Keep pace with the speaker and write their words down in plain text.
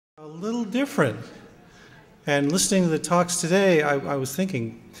little different. And listening to the talks today, I was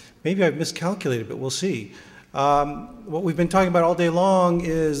thinking, maybe I've miscalculated, but we'll see. What we've been talking about all day long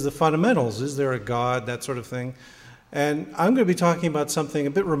is the fundamentals. Is there a God, that sort of thing. And I'm going to be talking about something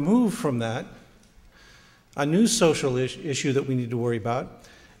a bit removed from that, a new social issue that we need to worry about.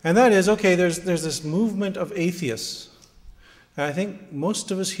 And that is, okay, there's this movement of atheists. And I think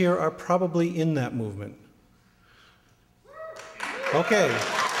most of us here are probably in that movement. Okay.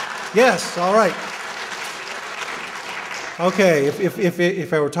 Yes, all right. Okay,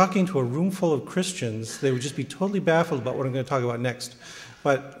 if I were talking to a room full of Christians, they would just be totally baffled about what I'm going to talk about next.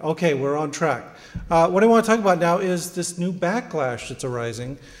 But okay, we're on track. What I want to talk about now is this new backlash that's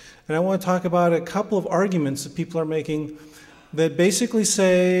arising. And I want to talk about a couple of arguments that people are making that basically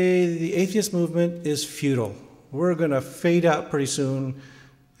say the atheist movement is futile. We're going to fade out pretty soon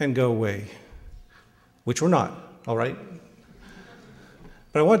and go away, which we're not, all right?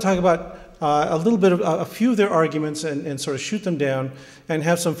 But I want to talk about a little bit of a few of their arguments and sort of shoot them down and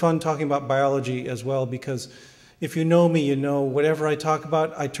have some fun talking about biology as well, because if you know me, you know whatever I talk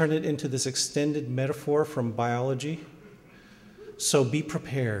about, I turn it into this extended metaphor from biology. So be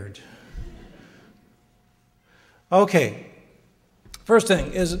prepared. Okay, first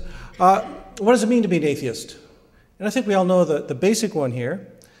thing is, what does it mean to be an atheist? And I think we all know the basic one here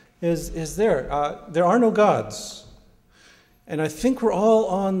is there are no gods. And I think we're all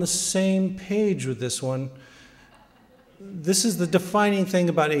on the same page with this one. This is the defining thing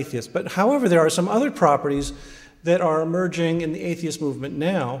about atheists. But however, there are some other properties that are emerging in the atheist movement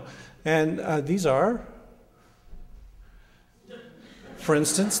now. And these are, for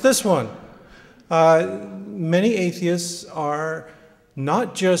instance, this one. Many atheists are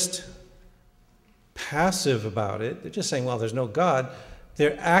not just passive about it. They're just saying, well, there's no God.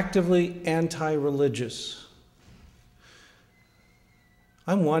 They're actively anti-religious.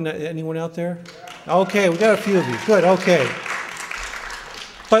 I'm one. Anyone out there? Okay, we got a few of you. Good, okay.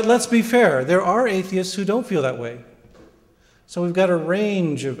 But let's be fair. There are atheists who don't feel that way. So we've got a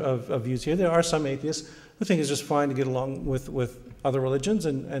range of views here. There are some atheists who think it's just fine to get along with other religions,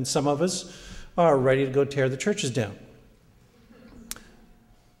 and some of us are ready to go tear the churches down.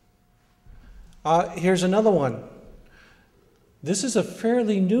 Here's another one. This is a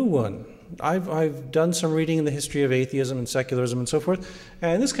fairly new one. I've done some reading in the history of atheism and secularism and so forth.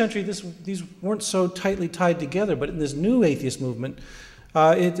 And in this country, these weren't so tightly tied together, but in this new atheist movement,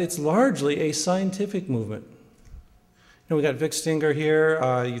 it's largely a scientific movement. You know, we got Vic Stinger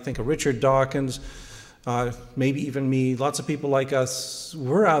here. You think of Richard Dawkins, maybe even me. Lots of people like us.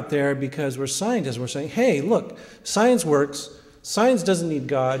 We're out there because we're scientists. We're saying, hey, look, science works. Science doesn't need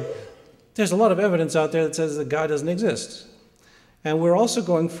God. There's a lot of evidence out there that says that God doesn't exist. And we're also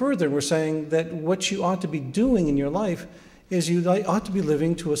going further. We're saying that what you ought to be doing in your life is you ought to be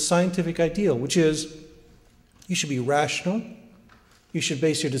living to a scientific ideal, which is you should be rational, you should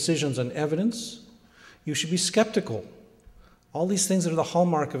base your decisions on evidence, you should be skeptical. All these things that are the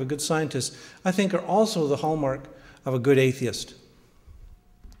hallmark of a good scientist, I think, are also the hallmark of a good atheist.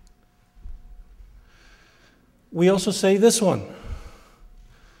 We also say this one.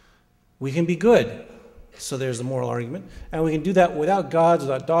 We can be good. So there's the moral argument. And we can do that without gods,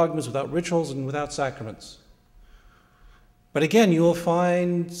 without dogmas, without rituals, and without sacraments. But again, you will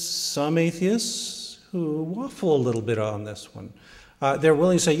find some atheists who waffle a little bit on this one. They're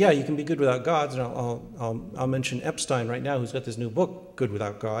willing to say, yeah, you can be good without gods. And I'll mention Epstein right now, who's got this new book, Good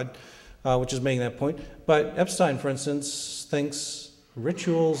Without God, which is making that point. But Epstein, for instance, thinks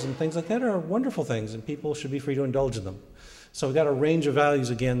rituals and things like that are wonderful things, and people should be free to indulge in them. So we've got a range of values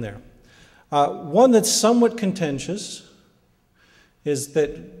again there. One that's somewhat contentious is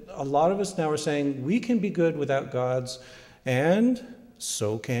that a lot of us now are saying we can be good without gods, and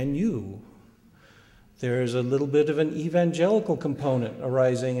so can you. There's a little bit of an evangelical component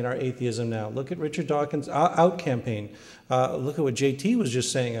arising in our atheism now. Look at Richard Dawkins' Out campaign. Look at what JT was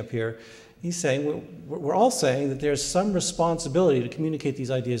just saying up here. He's saying, we're all saying that there's some responsibility to communicate these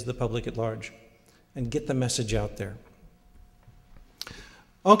ideas to the public at large and get the message out there.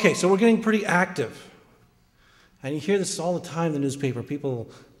 Okay, so we're getting pretty active. And you hear this all the time in the newspaper, people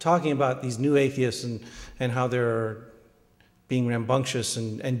talking about these new atheists and how they're being rambunctious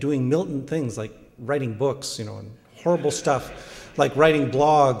and doing militant things like writing books, you know, and horrible stuff like writing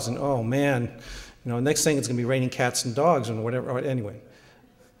blogs, and oh man, you know, next thing it's going to be raining cats and dogs and whatever. Anyway,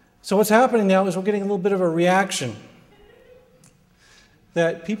 so what's happening now is we're getting a little bit of a reaction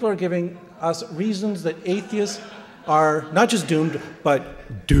that people are giving us reasons that atheists are not just doomed,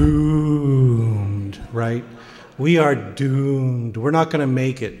 but doomed, right? We are doomed. We're not going to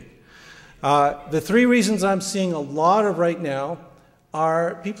make it. The three reasons I'm seeing a lot of right now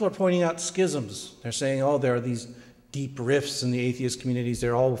people are pointing out schisms. They're saying, oh, there are these deep rifts in the atheist communities.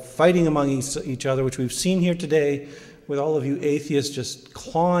 They're all fighting among each other, which we've seen here today with all of you atheists just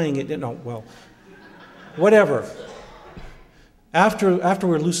clawing it. No, well, whatever. After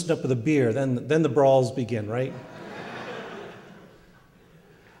we're loosened up with a beer, then the brawls begin, right?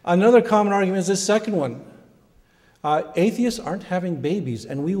 Another common argument is this second one. Atheists aren't having babies,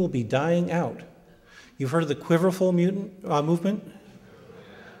 and we will be dying out. You've heard of the quiverful movement?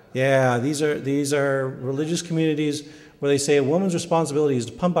 Yeah, these are religious communities where they say a woman's responsibility is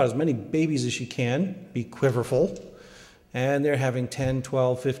to pump out as many babies as she can, be quiverful, and they're having 10,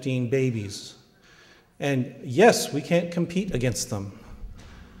 12, 15 babies. And yes, we can't compete against them.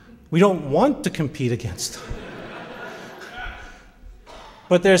 We don't want to compete against them.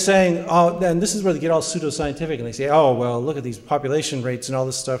 But they're saying, oh, and this is where they get all pseudoscientific, and they say, oh, well, look at these population rates and all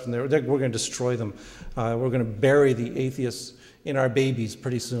this stuff, and we're going to destroy them. We're going to bury the atheists in our babies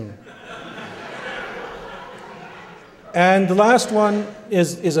pretty soon. And the last one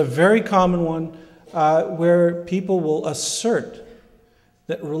is a very common one, where people will assert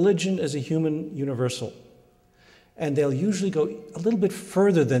that religion is a human universal. And they'll usually go a little bit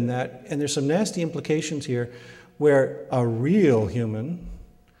further than that, and there's some nasty implications here, where a real human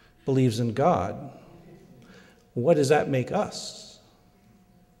believes in God. What does that make us?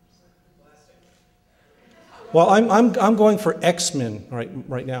 Well, I'm going for X-Men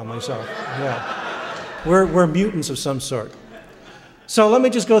right now myself. Yeah, we're mutants of some sort. So let me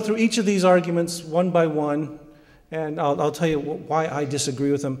just go through each of these arguments one by one, and I'll tell you why I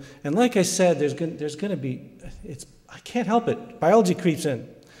disagree with them. And like I said, there's going to be I can't help it. Biology creeps in.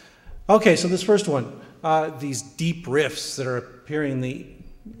 Okay, so this first one, these deep rifts that are appearing in the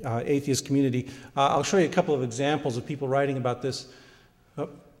atheist community. I'll show you a couple of examples of people writing about this. Oh,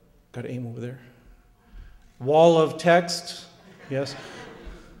 got to aim over there. Wall of text, yes.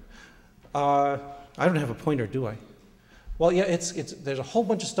 I don't have a pointer, do I? Well, yeah, there's a whole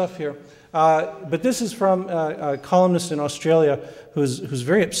bunch of stuff here. But this is from a columnist in Australia who's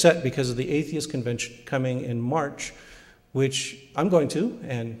very upset because of the atheist convention coming in March, which I'm going to,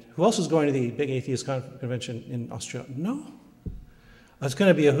 and who else is going to the big atheist convention in Australia? No. It's going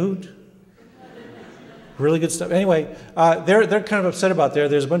to be a hoot. Really good stuff. Anyway, they're kind of upset about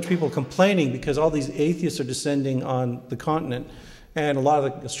there's a bunch of people complaining because all these atheists are descending on the continent, and a lot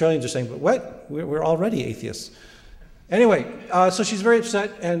of the Australians are saying, but what? We're already atheists. Anyway, so she's very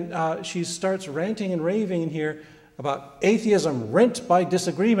upset, and she starts ranting and raving in here about atheism rent by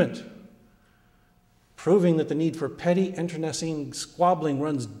disagreement, proving that the need for petty, internecine squabbling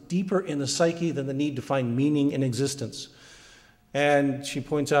runs deeper in the psyche than the need to find meaning in existence. And she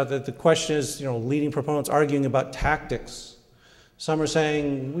points out that the question is, leading proponents arguing about tactics. Some are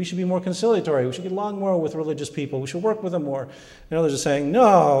saying we should be more conciliatory, we should get along more with religious people, we should work with them more. And others are saying,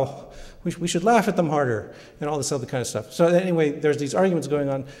 no, we should laugh at them harder, and all this other kind of stuff. So anyway, there's these arguments going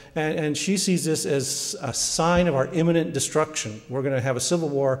on, and she sees this as a sign of our imminent destruction. We're going to have a civil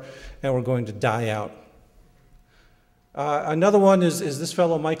war, and we're going to die out. Another one is this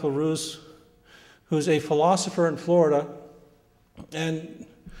fellow, Michael Ruse, who's a philosopher in Florida. And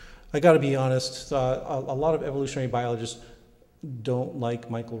I got to be honest, a lot of evolutionary biologists don't like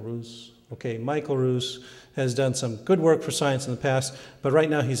Michael Ruse. Okay, Michael Ruse has done some good work for science in the past, but right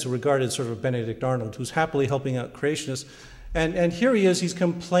now he's regarded sort of a Benedict Arnold, who's happily helping out creationists. And here he is, he's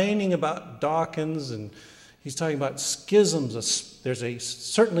complaining about Dawkins, and he's talking about schisms. There's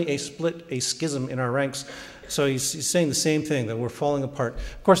certainly a schism in our ranks. So he's saying the same thing, that we're falling apart.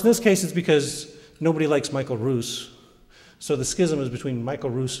 Of course, in this case, it's because nobody likes Michael Ruse. So the schism is between Michael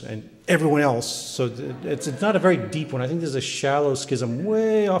Ruse and everyone else. So it's not a very deep one. I think there's a shallow schism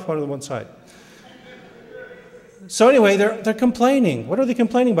way off on the one side. So anyway, they're complaining. What are they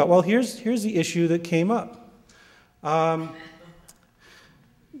complaining about? Well, here's the issue that came up. A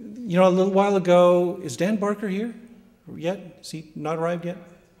little while ago, is Dan Barker here yet? Is he not arrived yet?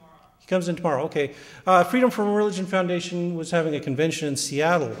 He comes in tomorrow. Okay. Freedom from Religion Foundation was having a convention in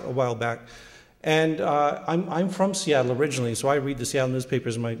Seattle a while back. And I'm from Seattle originally, so I read the Seattle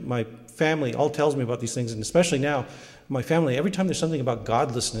newspapers, and my family all tells me about these things, and especially now, my family, every time there's something about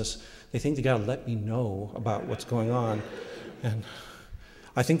godlessness, they think they got to let me know about what's going on. And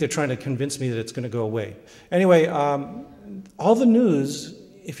I think they're trying to convince me that it's going to go away. Anyway, all the news,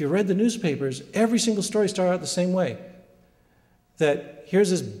 if you read the newspapers, every single story started out the same way. That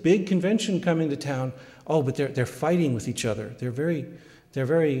here's this big convention coming to town, oh, but they're fighting with each other. They're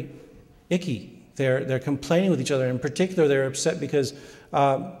very icky. They're complaining with each other. In particular, they're upset because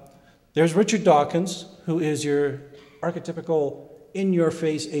there's Richard Dawkins, who is your archetypical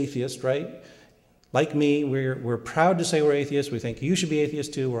in-your-face atheist, right? Like me, we're proud to say we're atheists. We think you should be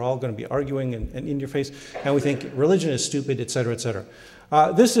atheist too. We're all going to be arguing and in your face. And we think religion is stupid, et cetera, et cetera.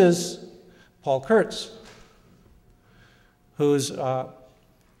 This is Paul Kurtz, who's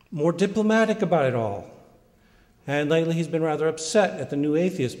more diplomatic about it all. And lately he's been rather upset at the new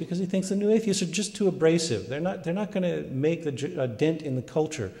atheists because he thinks the new atheists are just too abrasive. They're not going to make a dent in the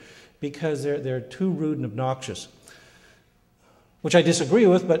culture because they're too rude and obnoxious. Which I disagree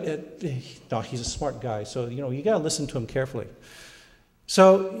with, but no, he's a smart guy, so you got to listen to him carefully.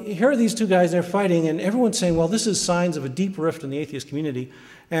 So here are these two guys, they're fighting, and everyone's saying, well, this is signs of a deep rift in the atheist community.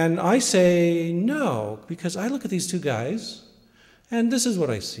 And I say no, because I look at these two guys, and this is what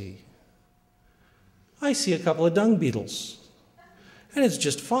I see. I see a couple of dung beetles, and it's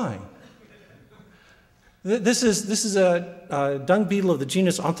just fine. This is a dung beetle of the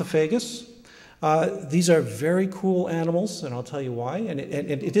genus Onthophagus. These are very cool animals, and I'll tell you why, and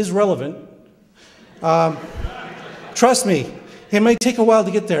it is relevant. Trust me, it may take a while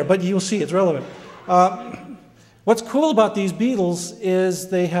to get there, but you'll see it's relevant. What's cool about these beetles is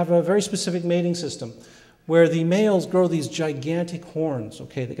they have a very specific mating system where the males grow these gigantic horns,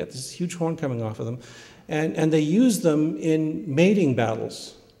 okay? They got this huge horn coming off of them, and they use them in mating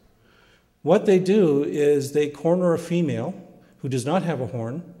battles. What they do is they corner a female who does not have a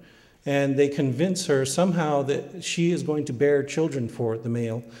horn, and they convince her somehow that she is going to bear children for the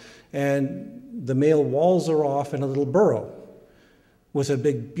male. And the male walls her off in a little burrow with a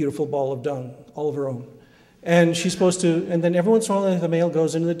big, beautiful ball of dung, all of her own. And she's supposed to, and then every once in a while the male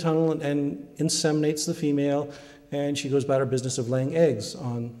goes into the tunnel and inseminates the female, and she goes about her business of laying eggs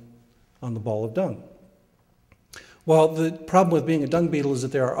on the ball of dung. Well, the problem with being a dung beetle is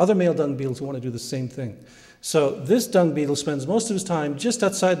that there are other male dung beetles who want to do the same thing. So this dung beetle spends most of his time just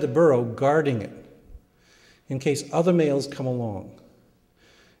outside the burrow guarding it in case other males come along.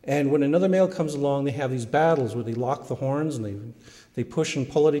 And when another male comes along, they have these battles where they lock the horns and they push and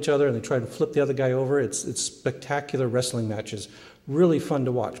pull at each other and they try to flip the other guy over. It's spectacular wrestling matches, really fun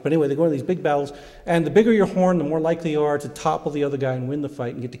to watch. But anyway, they go into these big battles, and the bigger your horn, the more likely you are to topple the other guy and win the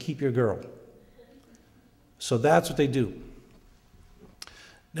fight and get to keep your girl. So that's what they do.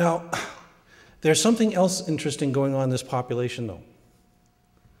 Now, there's something else interesting going on in this population, though.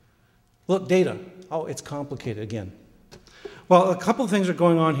 Look, data. Oh, it's complicated again. Well, a couple of things are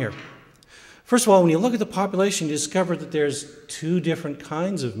going on here. First of all, when you look at the population, you discover that there's two different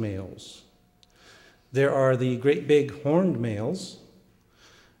kinds of males. There are the great big horned males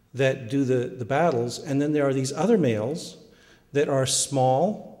that do the battles, and then there are these other males that are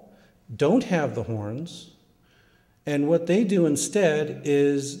small, don't have the horns, and what they do instead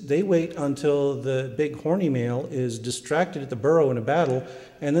is they wait until the big horny male is distracted at the burrow in a battle,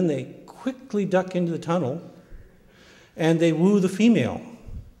 and then they quickly duck into the tunnel, and they woo the female.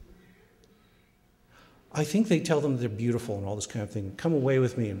 I think they tell them they're beautiful and all this kind of thing. Come away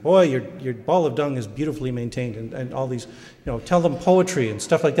with me, and boy, your ball of dung is beautifully maintained, and all these, tell them poetry and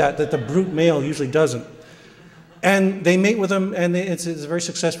stuff like that the brute male usually doesn't. And they mate with them, and it's a very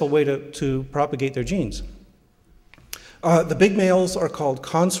successful way to propagate their genes. The big males are called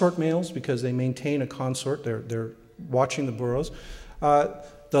consort males because they maintain a consort. They're watching the burrows.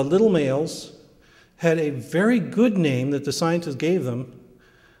 The little males had a very good name that the scientists gave them,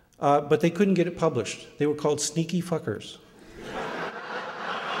 but they couldn't get it published. They were called sneaky fuckers.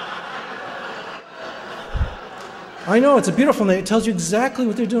 I know, it's a beautiful name. It tells you exactly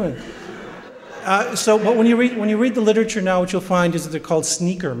what they're doing. But when you read the literature now, what you'll find is that they're called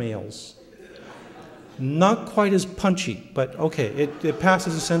sneaker males. Not quite as punchy, but okay, it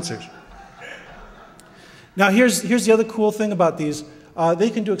passes the censors. Now here's the other cool thing about these. They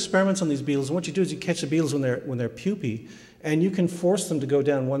can do experiments on these beetles, and what you do is you catch the beetles when they're pupae, and you can force them to go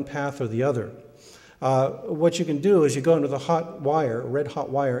down one path or the other. What you can do is you go into the hot wire, red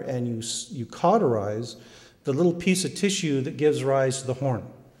hot wire, and you cauterize the little piece of tissue that gives rise to the horn.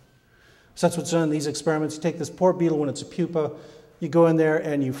 So that's what's done in these experiments. You take this poor beetle when it's a pupa, you go in there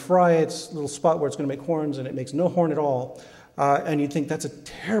and you fry its little spot where it's going to make horns, and it makes no horn at all. And you think that's a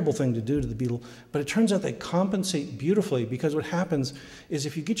terrible thing to do to the beetle, but it turns out they compensate beautifully, because what happens is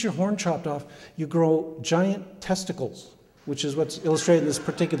if you get your horn chopped off, you grow giant testicles, which is what's illustrated in this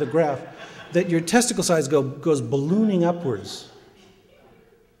particular graph, that your testicle size goes ballooning upwards,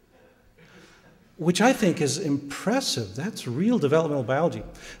 which I think is impressive. That's real developmental biology.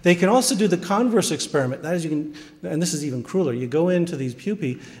 They can also do the converse experiment. That is, and this is even crueler, you go into these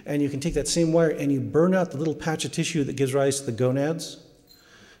pupae and you can take that same wire and you burn out the little patch of tissue that gives rise to the gonads,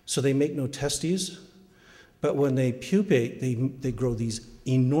 so they make no testes. But when they pupate, they grow these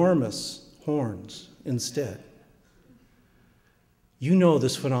enormous horns instead. You know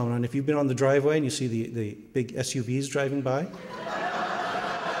this phenomenon. If you've been on the driveway and you see the big SUVs driving by,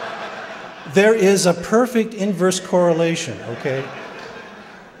 there is a perfect inverse correlation, okay?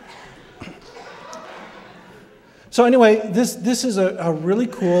 So anyway, this is a really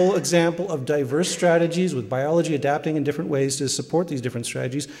cool example of diverse strategies with biology adapting in different ways to support these different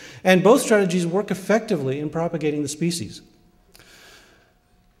strategies. And both strategies work effectively in propagating the species.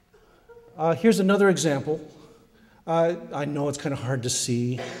 Here's another example. I know it's kind of hard to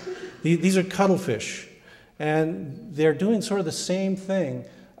see. These are cuttlefish. And they're doing sort of the same thing.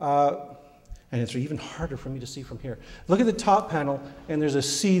 And it's even harder for me to see from here. Look at the top panel, and there's a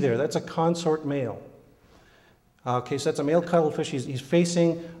C there. That's a consort male. Okay, so that's a male cuttlefish. He's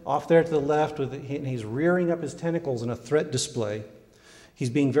facing off there to the left, and he's rearing up his tentacles in a threat display.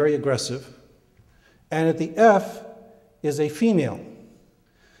 He's being very aggressive. And at the F is a female.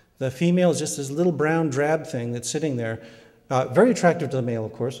 The female is just this little brown drab thing that's sitting there. Very attractive to the male,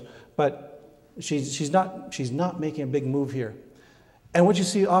 of course, but she's not making a big move here. And what you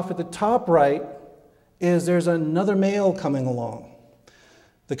see off at the top right is there's another male coming along.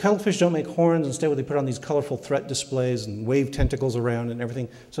 The cuttlefish don't make horns. Instead, they put on these colorful threat displays and wave tentacles around and everything.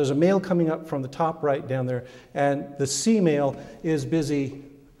 So there's a male coming up from the top right down there, and the C male is busy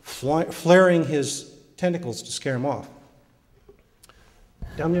flaring his tentacles to scare him off.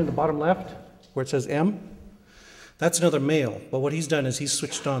 Down there in the bottom left, where it says M, that's another male. But what he's done is he's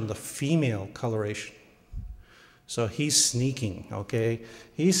switched on the female coloration. So he's sneaking, okay?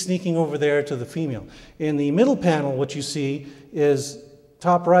 He's sneaking over there to the female. In the middle panel, what you see is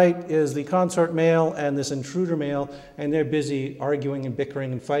top right is the consort male and this intruder male, and they're busy arguing and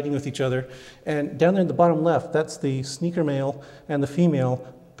bickering and fighting with each other. And down there in the bottom left, that's the sneaker male and the female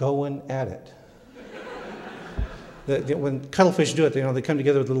going at it. When cuttlefish do it, they come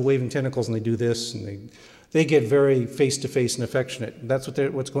together with little waving tentacles and they do this, and they get very face-to-face and affectionate. That's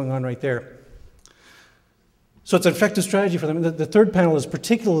what's going on right there. So it's an effective strategy for them. The third panel is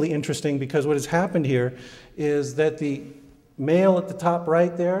particularly interesting because what has happened here is that the male at the top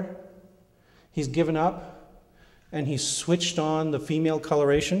right there, he's given up and he's switched on the female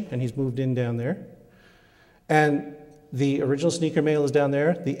coloration and he's moved in down there. And the original sneaker male is down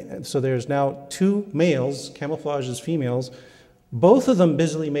there. So there's now two males, camouflaged as females, both of them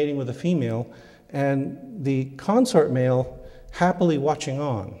busily mating with a female, and the consort male happily watching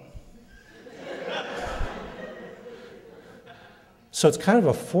on. So it's kind of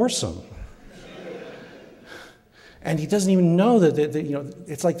a foursome. And he doesn't even know that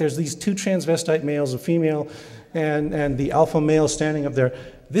it's like there's these two transvestite males, a female and the alpha male standing up there.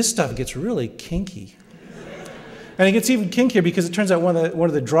 This stuff gets really kinky. And it gets even kinkier because it turns out one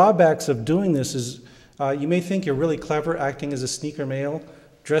of the drawbacks of doing this is you may think you're really clever acting as a sneaker male,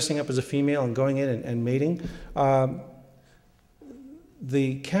 dressing up as a female and going in and mating.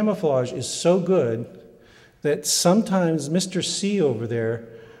 The camouflage is so good that sometimes Mr. C over there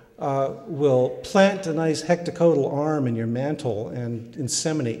will plant a nice hectocodal arm in your mantle and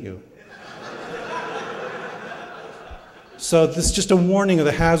inseminate you. So this is just a warning of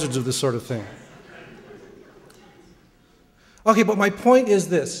the hazards of this sort of thing. Okay, but my point is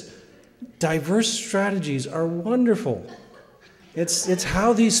this. Diverse strategies are wonderful. It's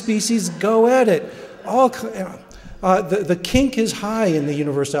how these species go at it. The kink is high in the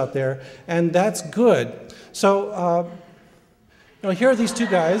universe out there, and that's good. So, here are these two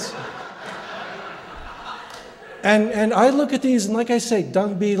guys. And I look at these, and like I say,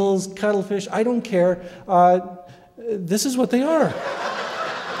 dung beetles, cuttlefish, I don't care. This is what they are.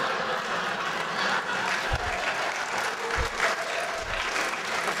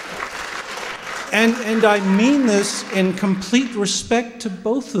 And I mean this in complete respect to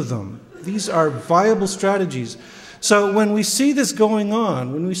both of them. These are viable strategies. So when we see this going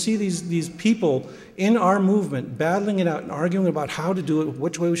on, when we see these people in our movement battling it out and arguing about how to do it,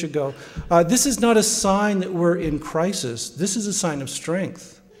 which way we should go, this is not a sign that we're in crisis. This is a sign of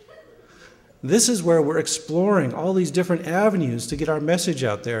strength. This is where we're exploring all these different avenues to get our message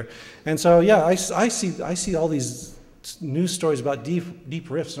out there. And so, yeah, I see all these news stories about deep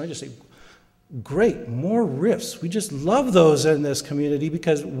rifts, and I just say, great, more rifts. We just love those in this community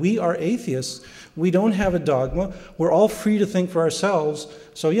because we are atheists. We don't have a dogma. We're all free to think for ourselves.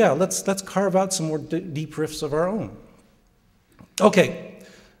 So yeah, let's carve out some more deep rifts of our own. Okay,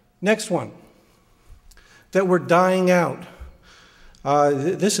 next one. That we're dying out.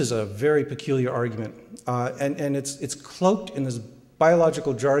 This is a very peculiar argument, and it's cloaked in this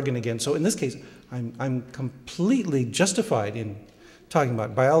biological jargon again. So in this case, I'm completely justified in talking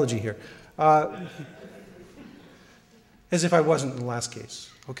about biology here. As if I wasn't in the last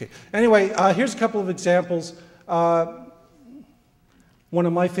case. Okay. Anyway, here's a couple of examples. one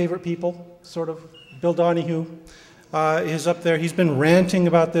of my favorite people, sort of, Bill Donahue, is up there. He's been ranting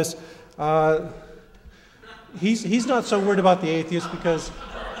about this. He's not so worried about the atheists because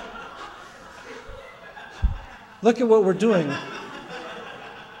look at what we're doing.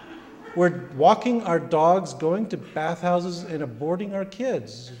 We're walking our dogs, going to bathhouses, and aborting our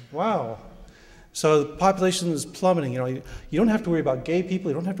kids. Wow. So the population is plummeting. You don't have to worry about gay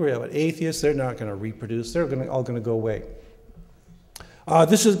people. You don't have to worry about atheists. They're not going to reproduce. They're all going to go away.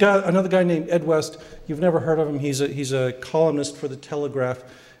 This is another guy named Ed West. You've never heard of him. He's a columnist for the Telegraph.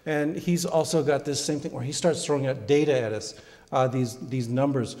 And he's also got this same thing where he starts throwing out data at us, these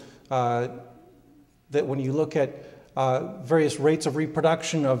numbers, that when you look at various rates of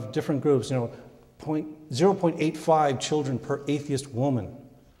reproduction of different groups, 0.85 children per atheist woman.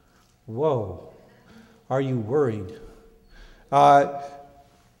 Whoa. Are you worried?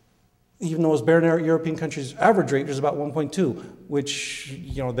 Even those barren European countries' average rate is about 1.2, which,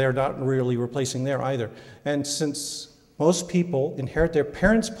 they're not really replacing there either. And since most people inherit their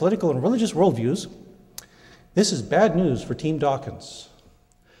parents' political and religious worldviews, this is bad news for Team Dawkins.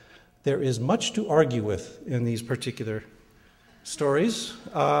 There is much to argue with in these particular stories.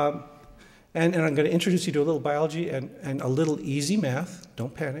 And I'm going to introduce you to a little biology and a little easy math.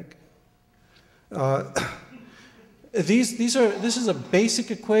 Don't panic. This is a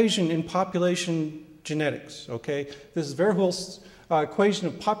basic equation in population genetics, okay? This is Verhulst's equation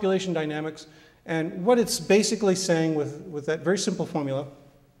of population dynamics. And what it's basically saying with that very simple formula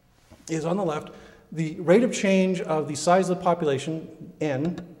is on the left, the rate of change of the size of the population,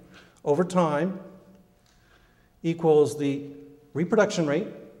 n, over time equals the reproduction rate,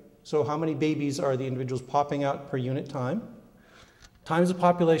 so how many babies are the individuals popping out per unit time, times the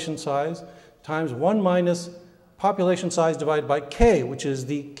population size, times 1 minus population size divided by k, which is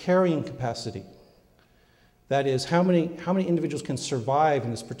the carrying capacity. That is, how many individuals can survive in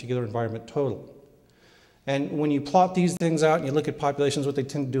this particular environment total. And when you plot these things out and you look at populations, what they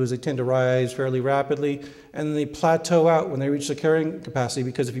tend to do is they tend to rise fairly rapidly, and then they plateau out when they reach the carrying capacity,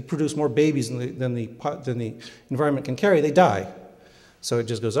 because if you produce more babies than the environment can carry, they die. So it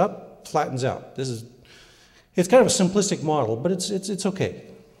just goes up, flattens out. It's kind of a simplistic model, but it's okay.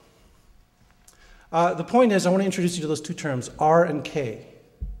 The point is, I want to introduce you to those two terms, R and K.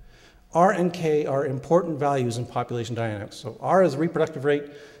 R and K are important values in population dynamics. So R is the reproductive rate,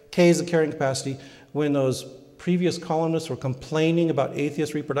 K is the carrying capacity. When those previous columnists were complaining about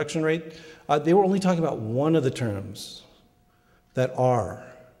atheist reproduction rate, they were only talking about one of the terms, that R.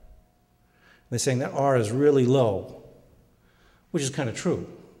 They're saying that R is really low, which is kind of true.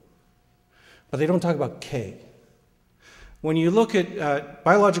 But they don't talk about K. When you look at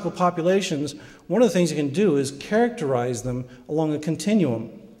biological populations, one of the things you can do is characterize them along a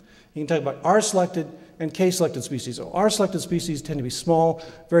continuum. You can talk about R-selected and K-selected species. So R-selected species tend to be small,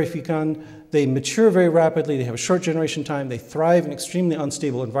 very fecund. They mature very rapidly. They have a short generation time. They thrive in extremely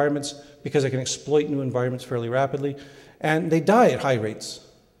unstable environments because they can exploit new environments fairly rapidly. And they die at high rates.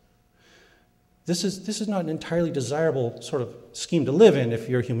 This is not an entirely desirable sort of scheme to live in if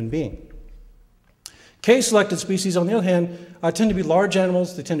you're a human being. K-selected species, on the other hand, tend to be large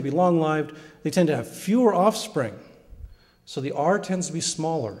animals. They tend to be long-lived. They tend to have fewer offspring. So the R tends to be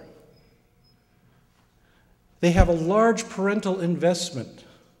smaller. They have a large parental investment.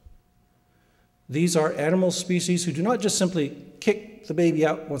 These are animal species who do not just simply kick the baby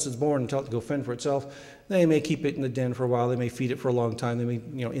out once it's born and tell it to go fend for itself. They may keep it in the den for a while. They may feed it for a long time. They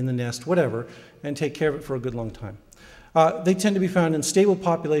may, in the nest, whatever, and take care of it for a good long time. They tend to be found in stable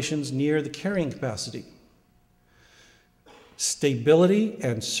populations near the carrying capacity. Stability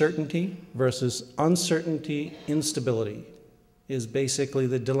and certainty versus uncertainty, instability is basically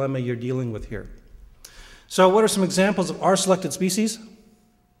the dilemma you're dealing with here. So what are some examples of R-selected species?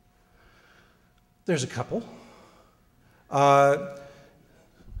 There's a couple.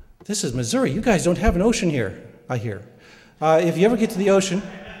 This is Missouri. You guys don't have an ocean here, I hear. If you ever get to the ocean,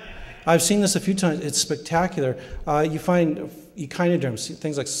 I've seen this a few times. It's spectacular. You find echinoderms,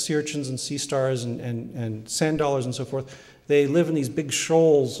 things like sea urchins and sea stars and sand dollars and so forth. They live in these big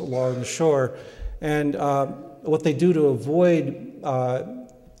shoals along the shore. And what they do to avoid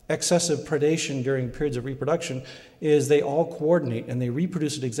excessive predation during periods of reproduction is they all coordinate and they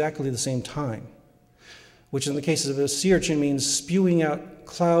reproduce at exactly the same time, which in the case of a sea urchin means spewing out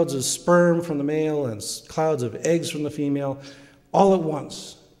clouds of sperm from the male and clouds of eggs from the female all at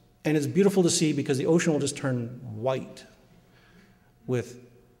once. And it's beautiful to see because the ocean will just turn white with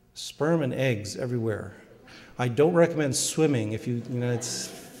sperm and eggs everywhere. I don't recommend swimming if it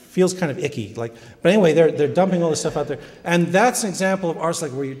feels kind of icky. But anyway, they're dumping all this stuff out there. And that's an example of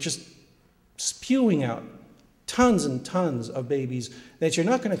R-selected where you're just spewing out tons and tons of babies that you're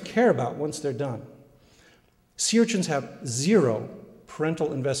not going to care about once they're done. Sea urchins have zero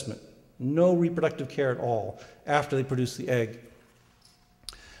parental investment, no reproductive care at all after they produce the egg.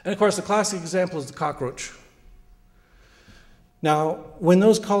 And of course, the classic example is the cockroach. Now, when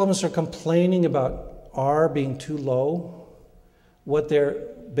those columnists are complaining about R being too low, what they're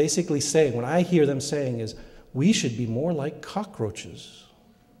basically saying, what I hear them saying is, we should be more like cockroaches.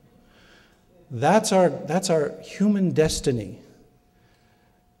 That's our human destiny.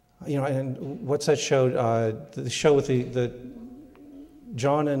 You know, and what's that show? The show with the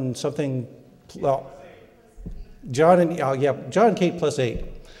John and something. Well, John and Kate plus 8.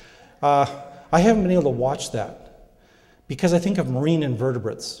 I haven't been able to watch that because I think of marine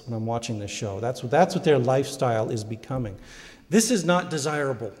invertebrates when I'm watching this show. That's what their lifestyle is becoming. This is not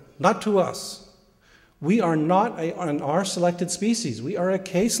desirable, not to us. We are not an R-selected species. We are a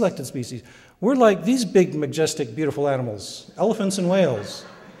K-selected species. We're like these big, majestic, beautiful animals, elephants and whales.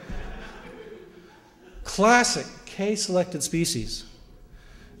 Classic K-selected species.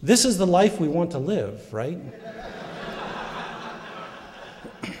 This is the life we want to live, right?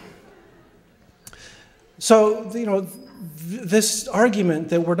 So, you know, this argument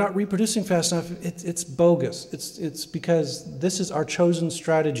that we're not reproducing fast enough, it's bogus. It's because this is our chosen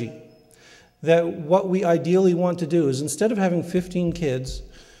strategy. That what we ideally want to do is instead of having 15 kids,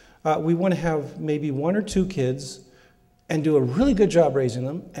 we want to have maybe 1 or 2 kids and do a really good job raising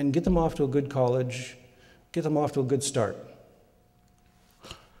them and get them off to a good college, get them off to a good start.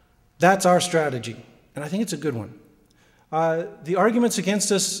 That's our strategy, and I think it's a good one. The arguments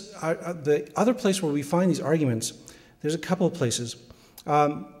against us, the other place where we find these arguments, there's a couple of places.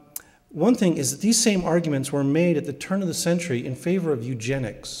 One thing is that these same arguments were made at the turn of the century in favor of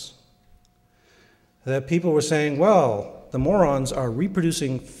eugenics. That people were saying, well, the morons are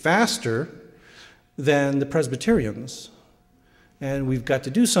reproducing faster than the Presbyterians, and we've got to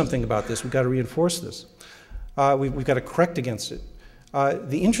do something about this. We've got to reinforce this. We've got to correct against it.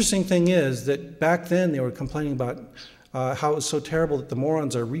 The interesting thing is that back then they were complaining about how it was so terrible that the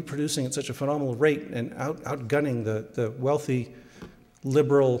morons are reproducing at such a phenomenal rate and outgunning the wealthy,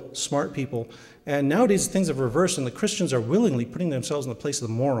 liberal, smart people. And nowadays things have reversed, and the Christians are willingly putting themselves in the place of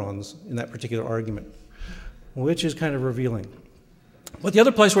the morons in that particular argument, which is kind of revealing. But the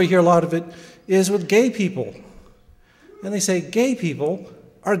other place where you hear a lot of it is with gay people. And they say gay people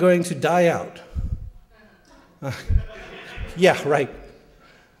are going to die out. Yeah, right.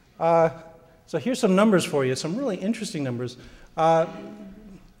 So here's some numbers for you, some really interesting numbers.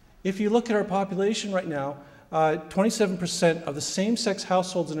 If you look at our population right now, 27% of the same-sex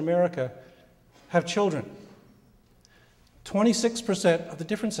households in America have children. 26% of the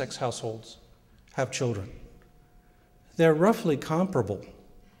different-sex households have children. They're roughly comparable.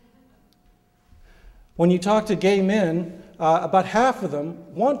 When you talk to gay men, about half of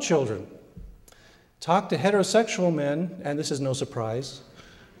them want children. Talk to heterosexual men, and this is no surprise,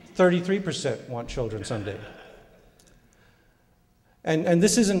 33% want children someday. And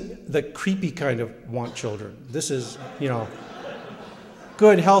this isn't the creepy kind of want children. This is, you know,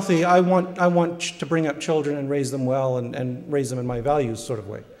 good, healthy, I want to bring up children and raise them well and raise them in my values sort of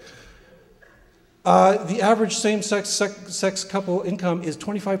way. The average same-sex couple income is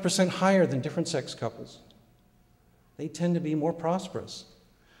 25% higher than different-sex couples. They tend to be more prosperous.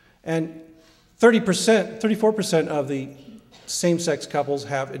 And 34% of the same-sex couples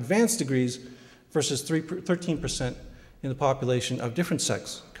have advanced degrees versus 13% in the population of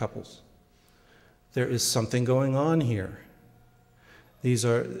different-sex couples. There is something going on here. These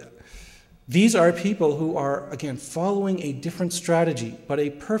are people who are, again, following a different strategy, but a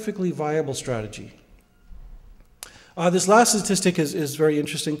perfectly viable strategy. This last statistic is very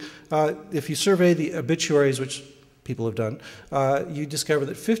interesting. If you survey the obituaries, which people have done, you discover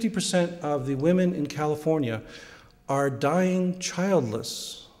that 50% of the women in California are dying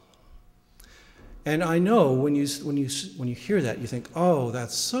childless. And I know when you hear that, you think, oh,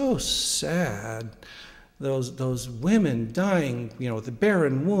 that's so sad. Those women dying, you know, with the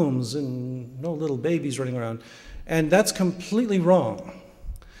barren wombs and no little babies running around. And that's completely wrong.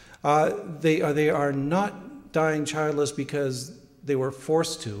 They are not dying childless because they were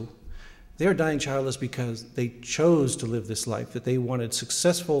forced to. They are dying childless because they chose to live this life, that they wanted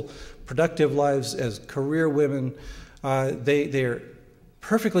successful, productive lives as career women. They're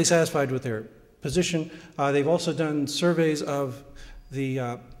perfectly satisfied with their position. They've also done surveys of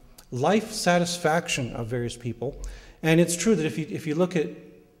the life satisfaction of various people. And it's true that if you look at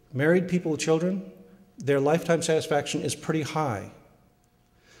married people with children, their lifetime satisfaction is pretty high.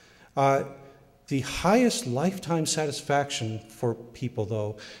 The highest lifetime satisfaction for people,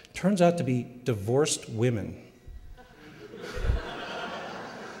 though, turns out to be divorced women.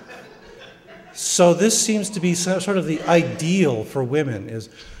 So this seems to be sort of the ideal for women is,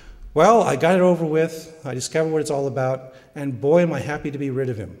 well, I got it over with, I discovered what it's all about, and boy, am I happy to be rid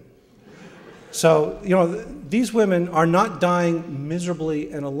of him. So, you know, these women are not dying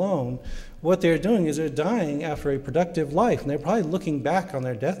miserably and alone. What they're doing is they're dying after a productive life, and they're probably looking back on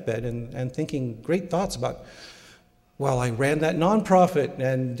their deathbed and thinking great thoughts about, well, I ran that nonprofit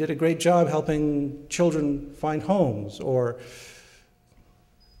and did a great job helping children find homes, or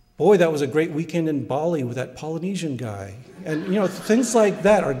boy, that was a great weekend in Bali with that Polynesian guy. And, you know, things like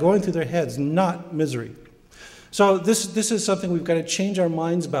that are going through their heads, not misery. So this is something we've got to change our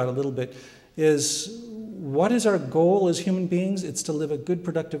minds about a little bit, is what is our goal as human beings? It's to live a good,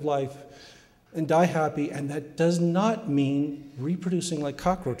 productive life and die happy, and that does not mean reproducing like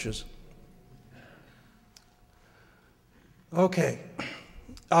cockroaches. Okay.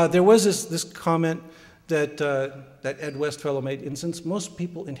 There was this comment that Ed Westfellow made, and since most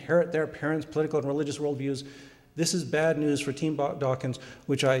people inherit their parents' political and religious worldviews, this is bad news for Team Dawkins,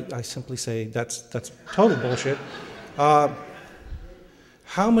 which I simply say that's total bullshit.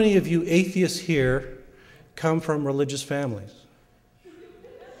 How many of you atheists here come from religious families?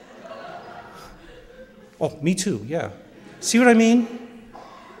 Oh, me too, yeah. See what I mean?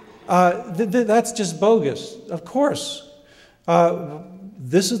 That's just bogus, of course.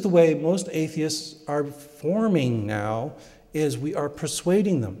 This is the way most atheists are forming now, is we are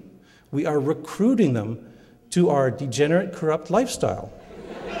persuading them. We are recruiting them to our degenerate, corrupt lifestyle.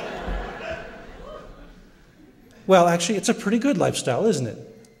 Well, actually, it's a pretty good lifestyle, isn't it?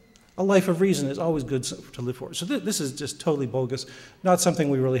 A life of reason is always good to live for. So this is just totally bogus, not something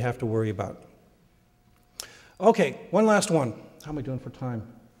we really have to worry about. Okay, one last one. How am I doing for time?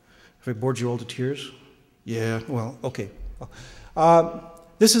 Have I bored you all to tears? Yeah, well, okay.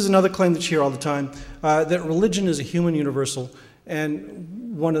 This is another claim that's here all the time, that religion is a human universal,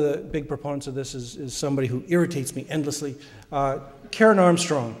 and one of the big proponents of this is somebody who irritates me endlessly, Karen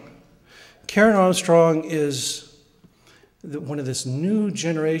Armstrong. Karen Armstrong is one of this new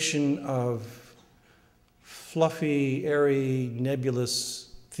generation of fluffy, airy,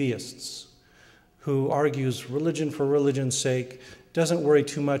 nebulous theists who argues religion for religion's sake, doesn't worry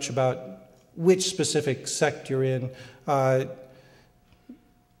too much about which specific sect you're in,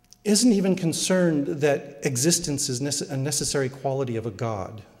 isn't even concerned that existence is a necessary quality of a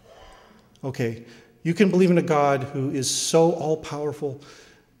God. Okay, you can believe in a God who is so all-powerful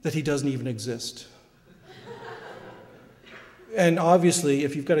that he doesn't even exist. And obviously,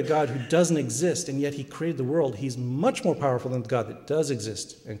 if you've got a God who doesn't exist and yet he created the world, he's much more powerful than the God that does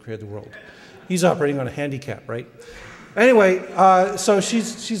exist and created the world. He's operating on a handicap, right? Anyway, so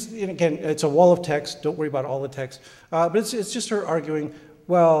she's again, it's a wall of text. Don't worry about all the text. But it's just her arguing,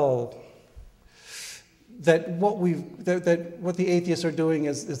 well, that what the atheists are doing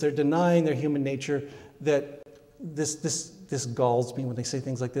is they're denying their human nature, that this galls me when they say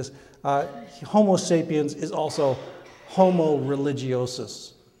things like this. Homo sapiens is also homo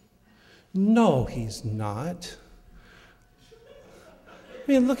religiosus. No, he's not. I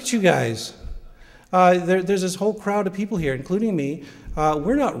mean, look at you guys. There's this whole crowd of people here, including me.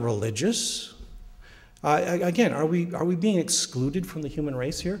 We're not religious. Again, are we being excluded from the human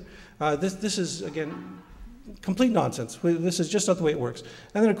race here? This is, again, complete nonsense. This is just not the way it works.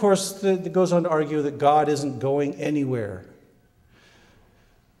 And then, of course, it goes on to argue that God isn't going anywhere.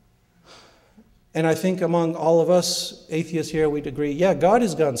 And I think among all of us atheists here, we'd agree, yeah, God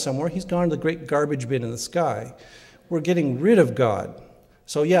has gone somewhere. He's gone to the great garbage bin in the sky. We're getting rid of God.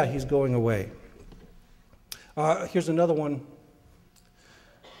 So yeah, he's going away. Here's another one.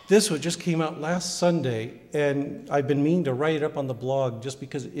 This one just came out last Sunday, and I've been meaning to write it up on the blog just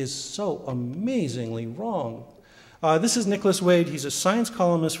because it is so amazingly wrong. This is Nicholas Wade. He's a science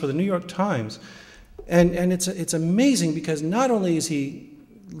columnist for the New York Times. And it's amazing because not only is he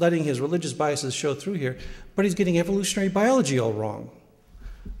letting his religious biases show through here, but he's getting evolutionary biology all wrong.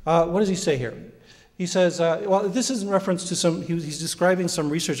 What does he say here? He says, well, this is in reference to he's describing some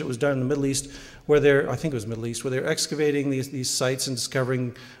research that was done in the Middle East, I think it was Middle East, where they're excavating these sites and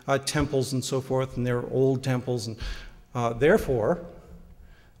discovering temples and so forth, and they're old temples. And therefore,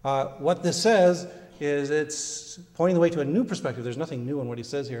 what this says is it's pointing the way to a new perspective. There's nothing new in what he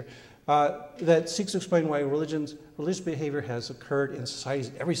says here, that seeks to explain why religious behavior has occurred in societies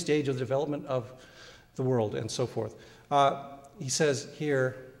at every stage of the development of the world and so forth. He says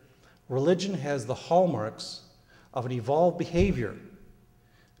here, religion has the hallmarks of an evolved behavior,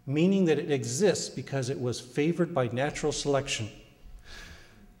 meaning that it exists because it was favored by natural selection.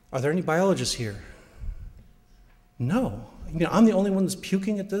 Are there any biologists here? No. I mean, I'm the only one that's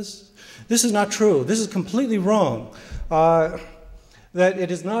puking at this? This is not true. This is completely wrong. that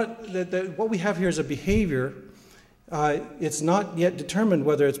it is not, that what we have here is a behavior. It's not yet determined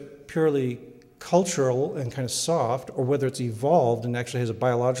whether it's purely cultural and kind of soft, or whether it's evolved and actually has a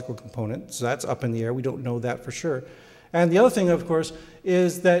biological component. So that's up in the air. We don't know that for sure. And the other thing, of course,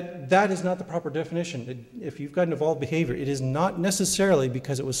 is that that is not the proper definition. If you've got an evolved behavior, it is not necessarily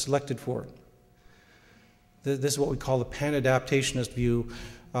because it was selected for. This is what we call the pan-adaptationist view.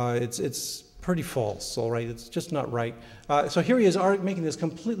 It's pretty false, all right? It's just not right. So here he is making this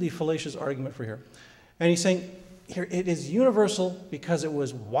completely fallacious argument for here. And he's saying, here, it is universal because it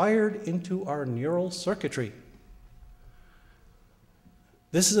was wired into our neural circuitry.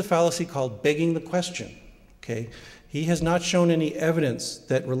 This is a fallacy called begging the question, okay? He has not shown any evidence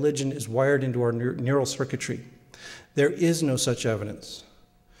that religion is wired into our neural circuitry. There is no such evidence.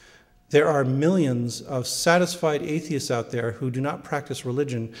 There are millions of satisfied atheists out there who do not practice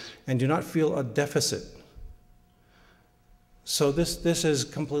religion and do not feel a deficit. So this is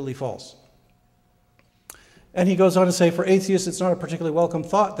completely false. And he goes on to say, for atheists, it's not a particularly welcome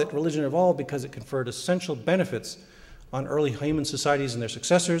thought that religion evolved because it conferred essential benefits on early human societies and their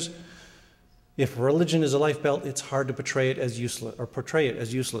successors. If religion is a life belt, it's hard to portray it as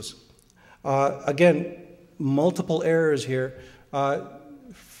useless. Again, multiple errors here.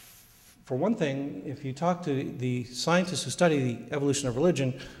 For one thing, if you talk to the scientists who study the evolution of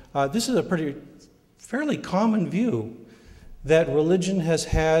religion, this is a fairly common view that religion has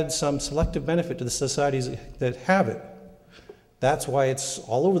had some selective benefit to the societies that have it. That's why it's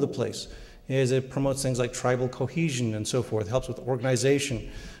all over the place. It promotes things like tribal cohesion and so forth. It helps with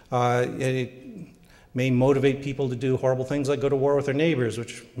organization. It may motivate people to do horrible things like go to war with their neighbors,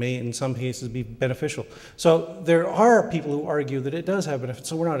 which may in some cases be beneficial. So there are people who argue that it does have benefits,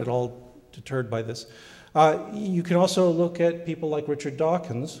 so we're not at all deterred by this. You can also look at people like Richard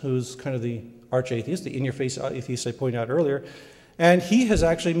Dawkins, who's kind of the arch-atheist, the in-your-face atheist I pointed out earlier, and he has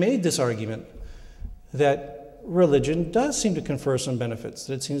actually made this argument that religion does seem to confer some benefits,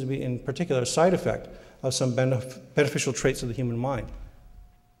 that it seems to be in particular a side effect of some beneficial traits of the human mind.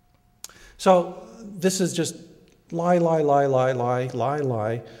 So this is just lie.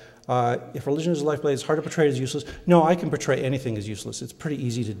 If religion is a life blade, it's hard to portray it as useless. No, I can portray anything as useless. It's pretty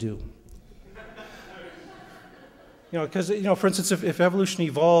easy to do. Because, for instance, if evolution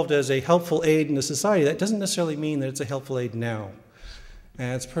evolved as a helpful aid in a society, that doesn't necessarily mean that it's a helpful aid now.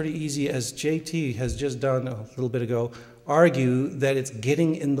 And it's pretty easy, as JT has just done a little bit ago, argue that it's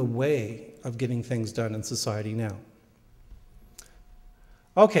getting in the way of getting things done in society now.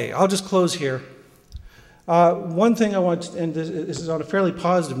 Okay, I'll just close here. One thing I want to, and this is on a fairly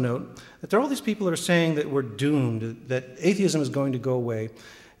positive note, that there are all these people that are saying that we're doomed, that atheism is going to go away,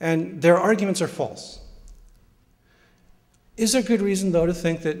 and their arguments are false. Is there good reason, though, to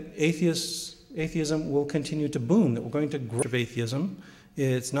think that atheism will continue to boom, that we're going to grow atheism?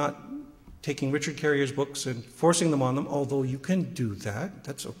 It's not taking Richard Carrier's books and forcing them on them, although you can do that.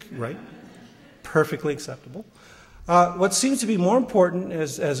 That's okay, right? Perfectly acceptable. What seems to be more important,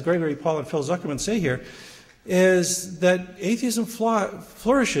 as Gregory Paul and Phil Zuckerman say here, is that atheism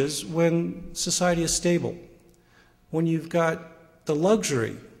flourishes when society is stable, when you've got the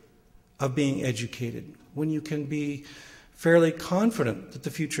luxury of being educated, when you can be fairly confident that the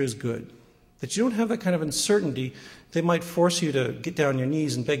future is good, that you don't have that kind of uncertainty. They might force you to get down on your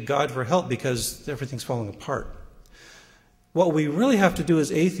knees and beg God for help because everything's falling apart. What we really have to do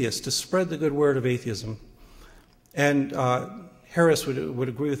as atheists to spread the good word of atheism, and Harris would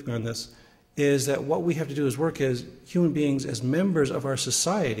agree with me on this, is that what we have to do is work as human beings, as members of our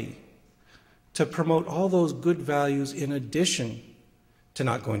society, to promote all those good values in addition to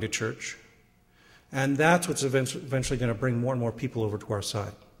not going to church. And that's what's eventually going to bring more and more people over to our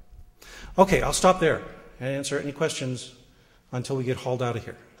side. Okay, I'll stop there and answer any questions until we get hauled out of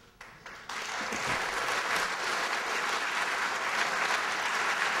here.